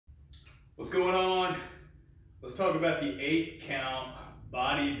What's going on? Let's talk about the 8 count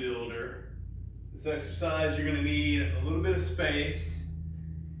bodybuilder. This exercise, you're gonna need a little bit of space.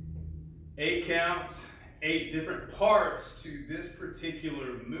 8 counts, 8 different parts to this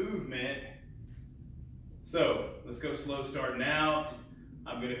particular movement. So let's go slow starting out.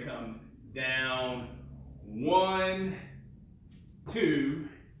 I'm gonna come down 1, 2,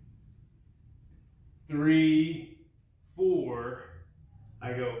 3, 4.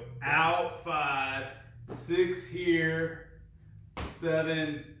 I go out 5, 6 here,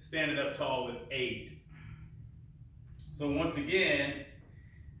 7, standing up tall with 8. So once again,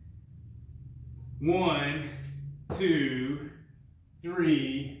 1, 2,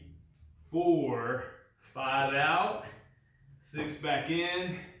 3, 4, 5 out, 6 back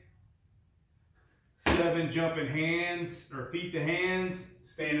in, 7 jumping hands or feet to hands,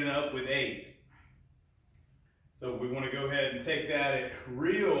 standing up with 8. So we want to go ahead and take that at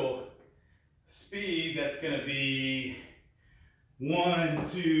real speed. That's going to be 1,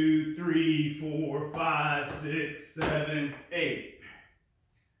 2, 3, 4, 5, 6, 7, 8.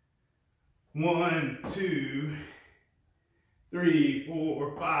 1, 2, 3,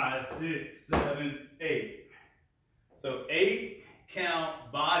 4, 5, 6, 7, 8. So 8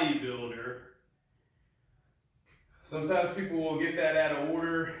 count bodybuilder. Sometimes people will get that out of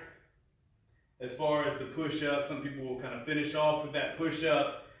order. As far as the push-up, some people will kind of finish off with that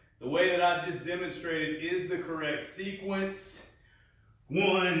push-up. The way that I just demonstrated is the correct sequence.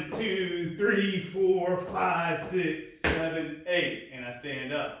 1, 2, 3, 4, 5, 6, 7, 8, and I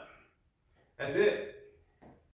stand up. That's it.